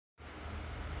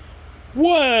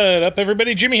What up,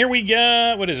 everybody? Jimmy here. We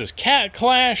got, what is this? Cat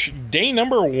Clash day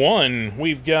number 1.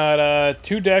 We've got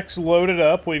 2 decks loaded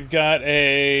up. We've got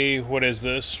a, what is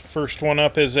this? First one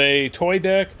up is a toy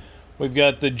deck. We've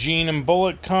got the Gene and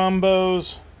Bullock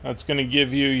combos. That's going to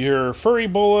give you your Furry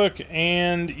Bullock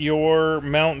and your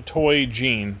Mount Toy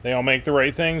Gene. They all make the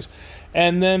right things.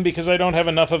 And then, because I don't have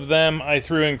enough of them, I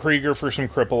threw in Krieger for some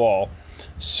Cripple All.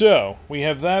 So, we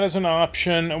have that as an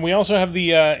option. And we also have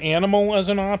the Animal as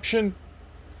an option.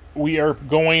 We are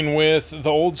going with the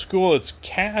old school. It's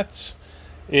Cats.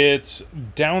 It's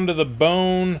Down to the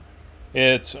Bone.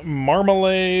 It's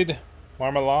Marmalade,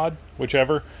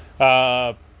 whichever.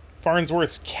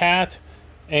 Farnsworth's Cat,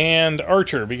 and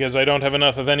Archer, because I don't have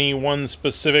enough of any one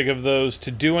specific of those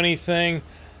to do anything.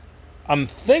 I'm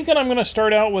thinking I'm going to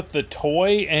start out with the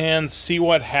toy and see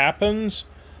what happens.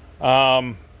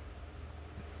 Like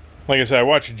I said, I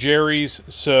watched Jerry's,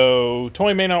 so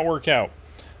toy may not work out.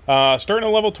 Starting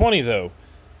at level 20, though.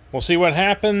 We'll see what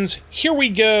happens. Here we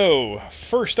go.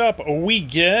 First up, we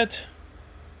get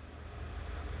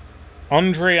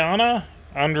Andriana,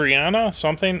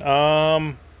 something.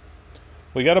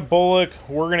 We got a Bullock.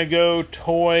 We're gonna go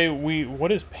toy. What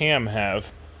does Pam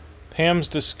have? Pam's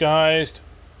disguised.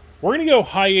 We're gonna go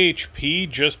high HP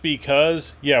just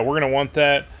because. Yeah, we're gonna want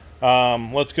that.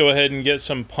 Let's go ahead and get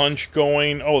some punch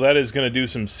going. Oh, that is gonna do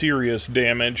some serious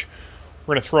damage.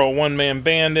 We're going to throw a one-man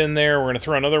band in there. We're going to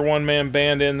throw another one-man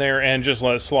band in there and just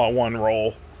let slot 1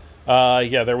 roll.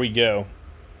 Yeah, there we go.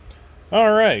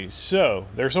 Alright, so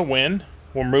there's a win.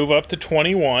 We'll move up to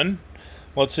 21.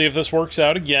 Let's see if this works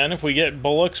out again. If we get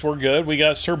Bullocks, we're good. We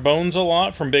got Sir Bones a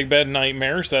lot from Big Bad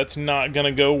Nightmares. That's not going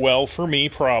to go well for me,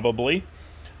 probably.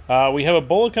 We have a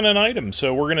Bullock and an item,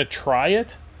 so we're going to try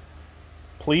it.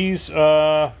 Please,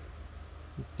 yeah,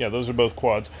 those are both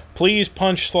quads. Please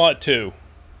punch slot 2.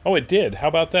 Oh, it did. How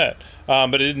about that?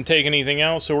 But it didn't take anything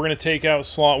out, so we're going to take out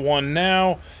slot 1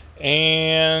 now,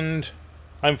 and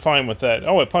I'm fine with that.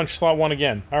 Oh, it punched slot 1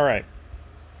 again. All right.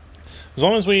 As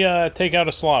long as we take out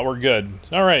a slot, we're good.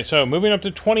 All right, so moving up to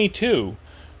 22,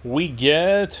 we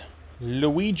get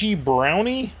Luigi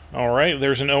Brownie. All right,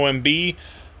 there's an OMB.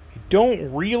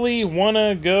 Don't really want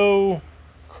to go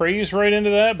craze right into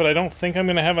that, but I don't think I'm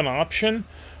going to have an option.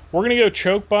 We're going to go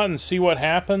Chokebot and see what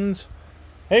happens.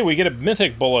 Hey, we get a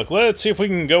Mythic Bullock. Let's see if we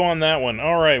can go on that one.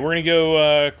 All right, we're going to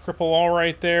go Cripple All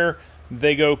right there.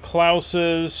 They go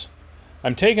Klaus's.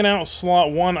 I'm taking out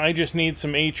slot 1. I just need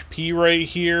some HP right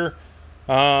here.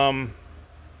 I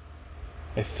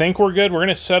think we're good. We're going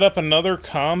to set up another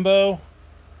combo.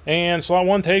 And slot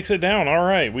 1 takes it down. All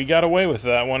right, we got away with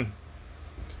that one.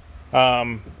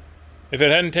 If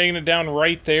it hadn't taken it down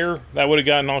right there, that would have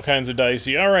gotten all kinds of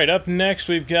dicey. All right, up next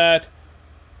we've got...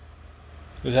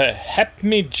 Is that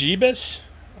Hepmijibus?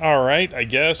 Alright, I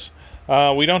guess.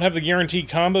 We don't have the guaranteed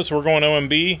combo, so we're going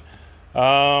OMB.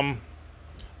 Alright,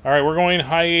 we're going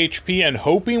high HP and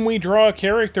hoping we draw a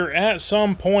character at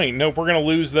some point. Nope, we're going to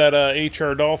lose that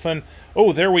HR Dolphin.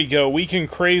 Oh, there we go. We can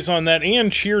craze on that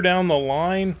and cheer down the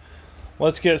line.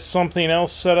 Let's get something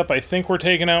else set up. I think we're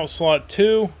taking out slot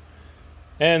 2.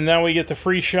 And now we get the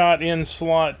free shot in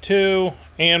slot 2.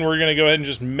 And we're going to go ahead and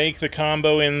just make the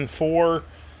combo in 4.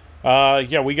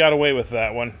 Yeah, we got away with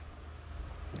that one.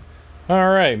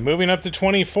 Alright, moving up to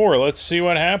 24. Let's see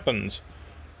what happens.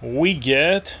 We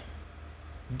get...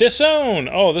 Disown!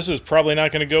 Oh, this is probably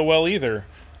not going to go well either.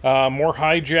 More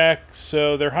hijack,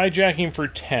 so they're hijacking for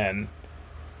 10.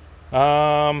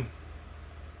 If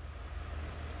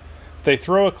they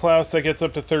throw a Klaus, that gets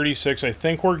up to 36. I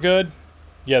think we're good.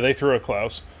 Yeah, they threw a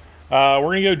Klaus. We're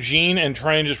going to go Gene and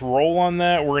try and just roll on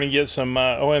that. We're going to get some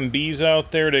OMBs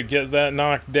out there to get that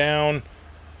knocked down.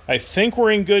 I think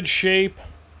we're in good shape.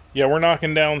 Yeah, we're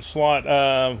knocking down slot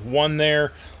 1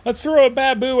 there. Let's throw a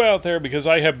Babu out there because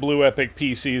I have Blue Epic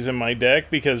PCs in my deck,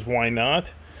 because why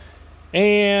not?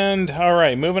 And,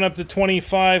 alright, moving up to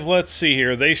 25. Let's see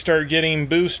here. They start getting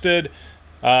boosted.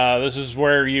 This is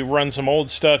where you run some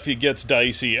old stuff. It gets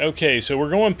dicey. Okay, so we're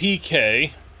going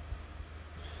PK.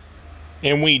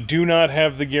 And we do not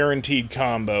have the guaranteed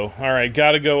combo. Alright,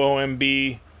 gotta go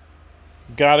OMB.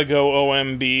 Gotta go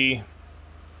OMB.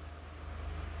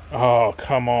 Oh,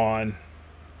 come on.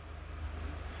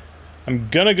 I'm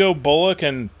gonna go Bullock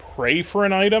and pray for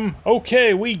an item.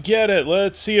 Okay, we get it.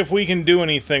 Let's see if we can do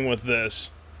anything with this.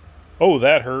 Oh,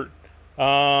 that hurt.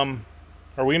 Are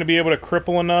we gonna be able to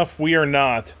cripple enough? We are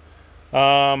not.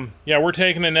 Yeah, we're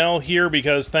taking an L here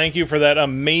because thank you for that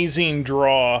amazing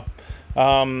draw.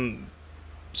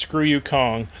 Screw you,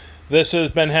 Kong. This has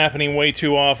been happening way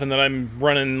too often that I'm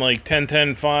running like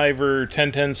 10-10-5 or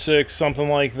 10-10-6, something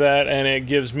like that, and it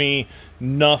gives me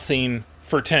nothing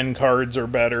for 10 cards or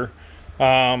better.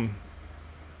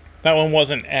 That one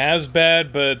wasn't as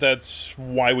bad, but that's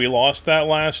why we lost that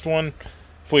last one.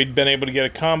 If we'd been able to get a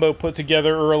combo put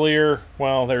together earlier,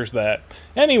 well, there's that.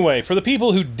 Anyway, for the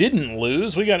people who didn't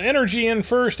lose, we got Energy in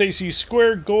first, AC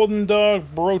Squared, Golden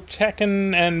Dog,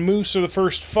 Brotekken, and Moose are the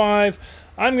first 5.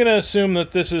 I'm going to assume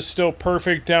that this is still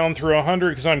perfect down through 100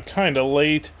 because I'm kind of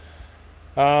late.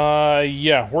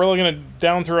 Yeah, we're looking at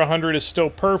down through 100 is still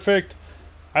perfect.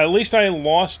 At least I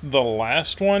lost the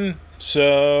last one,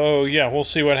 so yeah, we'll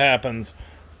see what happens.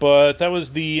 But that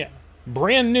was the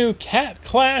brand new Cat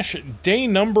Clash day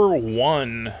number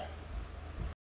 1.